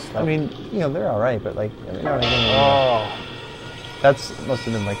of ghost stuff. I mean, you know, they're all right, but like every now and again, oh. that's must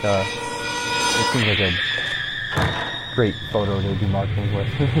have been like a. It seems like a great photo to do marketing with.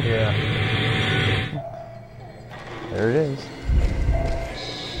 Yeah. There it is.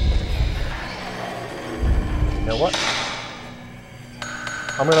 You know what?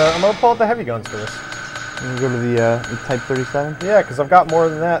 I'm gonna pull out the heavy guns for this. You go to the Type 37. Yeah, because I've got more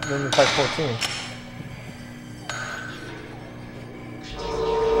than that than the Type 14.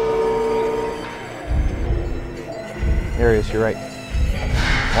 Arius, you're right. 1,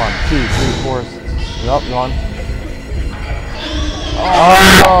 2, 3, 4. Nope, gone.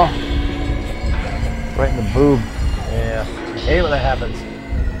 Oh! Right in the boob. Yeah. I hate when that happens.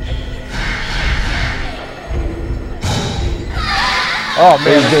 Oh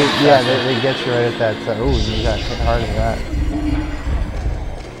man. They get you right at that. Ooh, you got hit hard at that.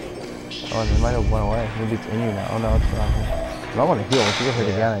 Oh, and it might have went away. Maybe it's in you now. Oh no, it's not. I don't want to heal. If you get hit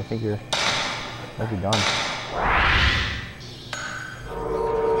again, I think might be done.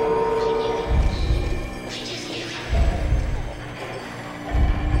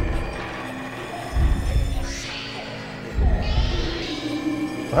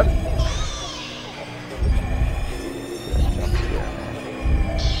 What?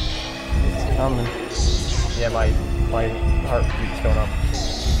 It's coming. Yeah, my heart keeps going up.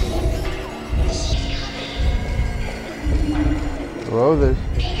 Whoa, there's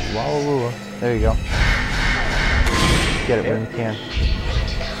Wallawua. There you go. Get it when you can.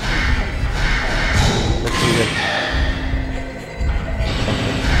 That's pretty good.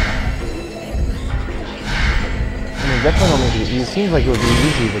 I mean, definitely don't make it. It seems like it would be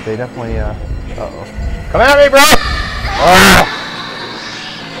easy, but they definitely. Uh-oh. Come at me, bro! Oh!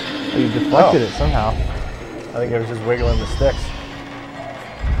 You deflected it somehow. I think I was just wiggling the sticks.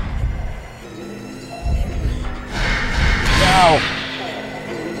 Ow!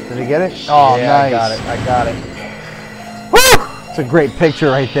 Did I get it? Oh, yeah, nice. I got it. Woo! It's a great picture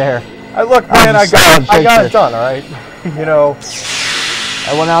right there. Look, man, I got it done, all right? You know,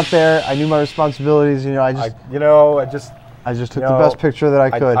 I went out there. I knew my responsibilities. You know, I just took the best picture that I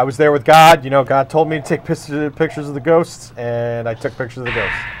could. I was there with God. You know, God told me to take pictures of the ghosts, and I took pictures of the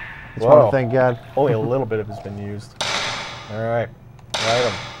ghosts. I just want to thank God. Only a little bit of it has been used. All right. Light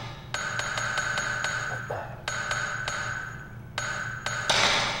 'em.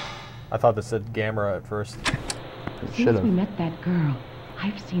 I thought this said Gamera at first. Since we met that girl,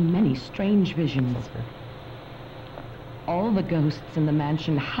 I've seen many strange visions. All the ghosts in the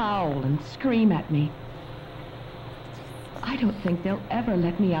mansion howl and scream at me. I don't think they'll ever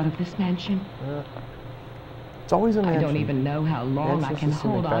let me out of this mansion. It's always a mansion. I don't even know how long I can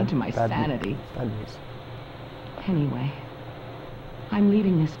hold on to my sanity. Bad news. Anyway, I'm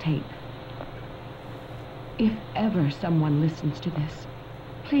leaving this tape. If ever someone listens to this,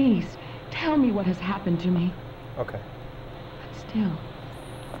 please tell me what has happened to me. Okay. But still,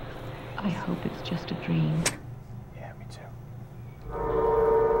 I hope it's just a dream. Yeah, me too.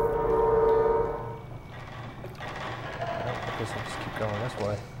 I guess I'll just keep going this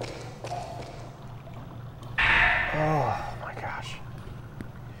way.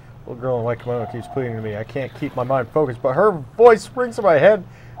 girl in a white kimono keeps pleading to me. I can't keep my mind focused, but her voice springs to my head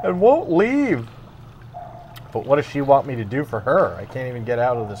and won't leave. But what does she want me to do for her? I can't even get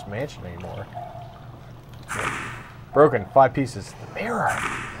out of this mansion anymore. Broken, 5 pieces. The mirror.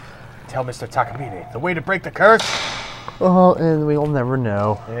 Tell Mr. Takamine the way to break the curse. Oh, and we'll never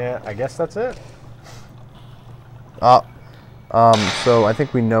know. Yeah, I guess that's it. So I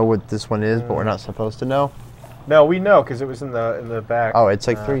think we know what this one is, but we're not supposed to know. No, we know because it was in the back. Oh, it's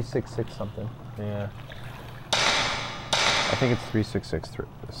like 366 something. Yeah. I think it's 3663.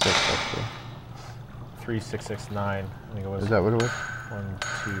 3669. I think it was. Is that what it was? 1,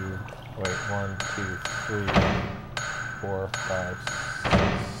 2. Wait, 1, 2, 3, 4, 5,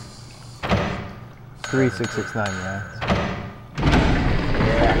 6. 3669. Yeah.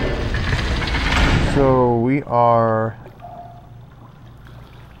 Yeah. So we are.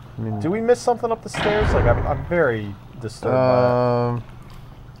 I mean, Do we miss something up the stairs? Like I'm very disturbed by it.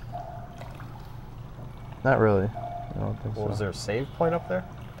 Not really. I don't think so. Was there a save point up there?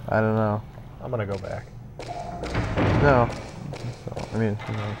 I don't know. I'm gonna go back. No. So, I mean,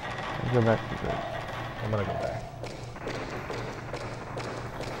 who knows? I'll go back to the. I'm gonna go back.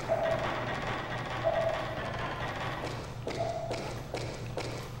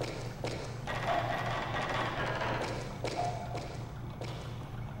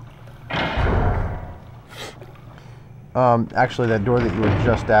 Actually, that door that you were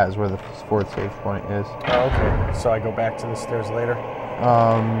just at is where the 4th save point is. Oh, okay. So I go back to the stairs later.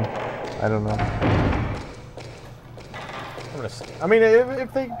 I don't know. I mean,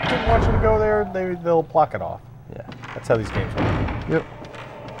 if they didn't want you to go there, they'll block it off. Yeah. That's how these games work. Yep.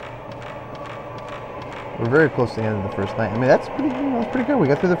 We're very close to the end of the first night. I mean, that's pretty good. We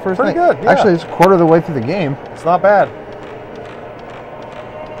got through the first night. Pretty good, yeah. Actually, it's a quarter of the way through the game. It's not bad.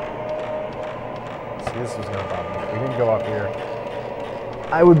 See, this was gonna bother me. We didn't go up here.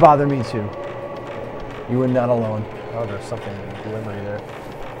 I would bother me too. You were not alone. Oh, there's something glimmery there.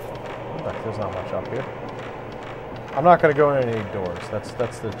 Look, there's not much up here. I'm not gonna go in any doors.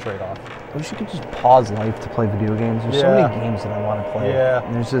 That's the trade-off. I wish you could just pause life to play video games. There's so many games that I want to play. Yeah.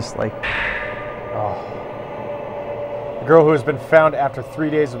 And there's just like. Oh. The girl who has been found after 3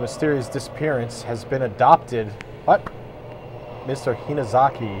 days of mysterious disappearance has been adopted. What? Mr.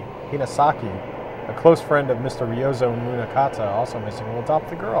 Hinasaki, a close friend of Mr. Ryozo Munakata, also missing, will adopt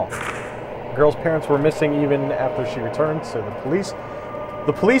the girl. The girl's parents were missing even after she returned, so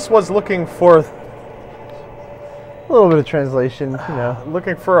the police was looking for A little bit of translation, you know.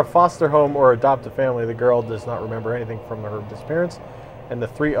 looking for a foster home or adopt a family. The girl does not remember anything from her disappearance, and the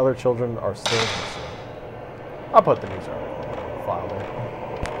 3 other children are still missing. I'll put the news article file there.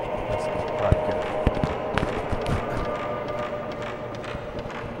 That's not good.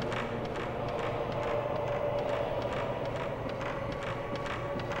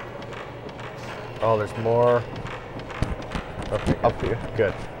 Oh, there's more. Okay, Up here.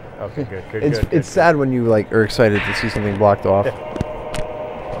 Good. Okay, good. It's sad when you like are excited to see something blocked off. You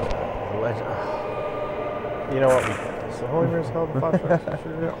know what? The Holy Mirror is called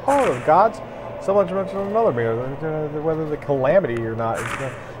the Oh, gods. Someone mentioned another mirror, whether the calamity or not.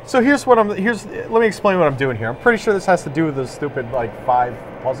 So let me explain what I'm doing here. I'm pretty sure this has to do with the stupid like 5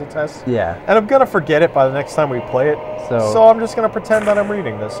 puzzle tests. Yeah. And I'm gonna forget it by the next time we play it. So I'm just gonna pretend that I'm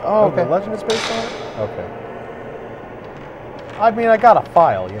reading this. Oh, okay. The legend is based on it. Okay. I mean, I got a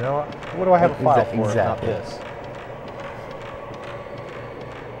file. You know, what do I have a file for? Exactly. Not this.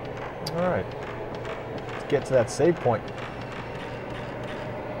 All right. Let's get to that save point.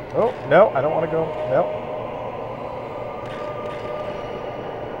 Oh, no, I don't want to go. No.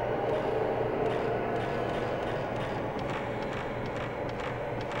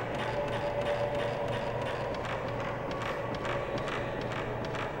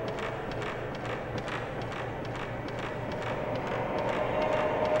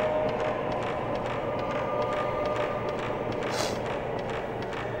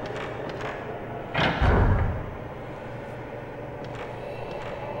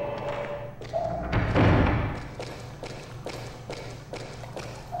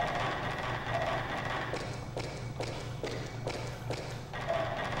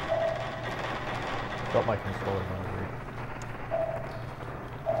 Felt my controller hungry.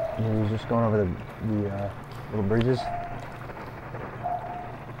 You're just going over the little bridges.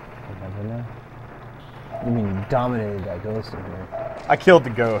 You mean you dominated that ghost in here? I killed the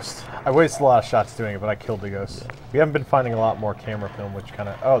ghost. I wasted a lot of shots doing it, but I killed the ghost. We haven't been finding a lot more camera film, which kind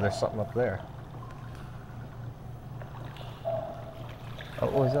of... Oh, there's something up there. Oh,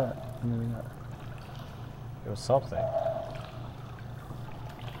 what was that? Maybe not. It was something.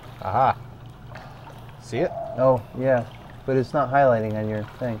 Aha. See it? Oh, yeah. But it's not highlighting on your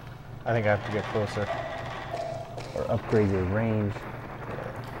thing. I think I have to get closer. Or upgrade your range.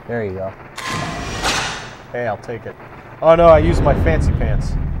 There you go. Hey, I'll take it. Oh no, I used my fancy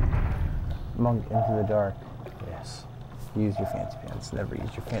pants. Monk into the dark. Yes. Use your fancy pants. Never use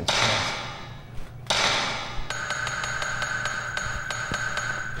your fancy pants.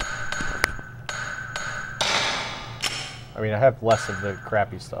 I mean, I have less of the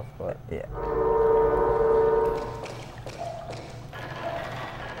crappy stuff, but Yeah.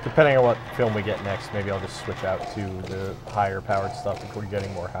 depending on what film we get next, maybe I'll just switch out to the higher powered stuff if we're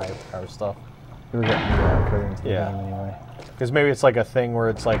getting more higher powered stuff. We're getting further into the Yeah. game anyway. Because maybe it's like a thing where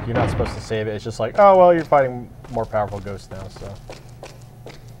it's like you're not supposed to save it. It's just like, oh, well, you're fighting more powerful ghosts now, so.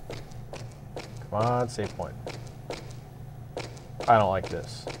 Come on, save point. I don't like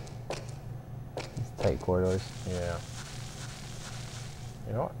this. It's tight corridors. Yeah.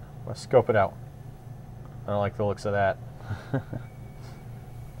 You know what? Let's scope it out. I don't like the looks of that.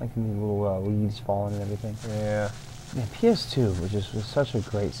 Like the little weeds falling and everything. Yeah. Man, PS2 was such a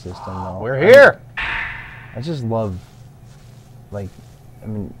great system, though. We're here! I just love, like, I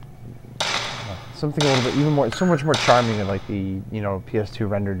mean, something a little bit even more, so much more charming than like the PS2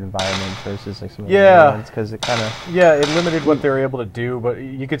 rendered environment versus like some of the other ones, because it kind of Yeah, it limited what they were able to do, but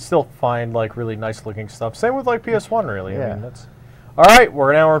you could still find like really nice looking stuff. Same with like PS1, really. Yeah. I mean, that's. All right,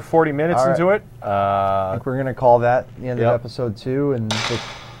 we're an hour and 40 minutes All right. into it. I think we're gonna call that the end Yep. of episode 2 and the gonna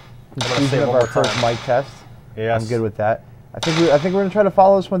conclusion say of one our more first time. mic test. Yes. I'm good with that. I think we're gonna try to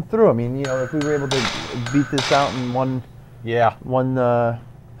follow this one through. I mean, if we were able to beat this out in one Yeah.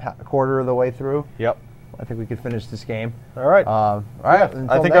 quarter of the way through, Yep. I think we could finish this game. All right. All right. I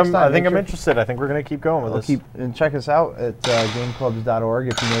until think next I'm. time, I make think I'm sure- interested. I think we're gonna keep going with this. And check us out at gameclubs.org.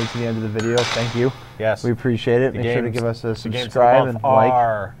 If you made it to the end of the video, thank you. Yes. We appreciate it. The Make sure to games- give us a the games of the subscribe month and like.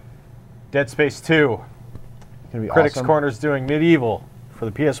 are Dead Space 2. It's gonna be Critics awesome. Corner is doing Medieval for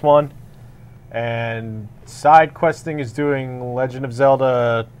the PS1, and Side Questing is doing Legend of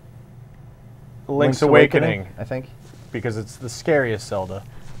Zelda: Link's Awakening, I think. because it's the scariest Zelda.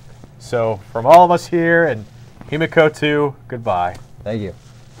 So, from all of us here and Himiko 2, goodbye. Thank you.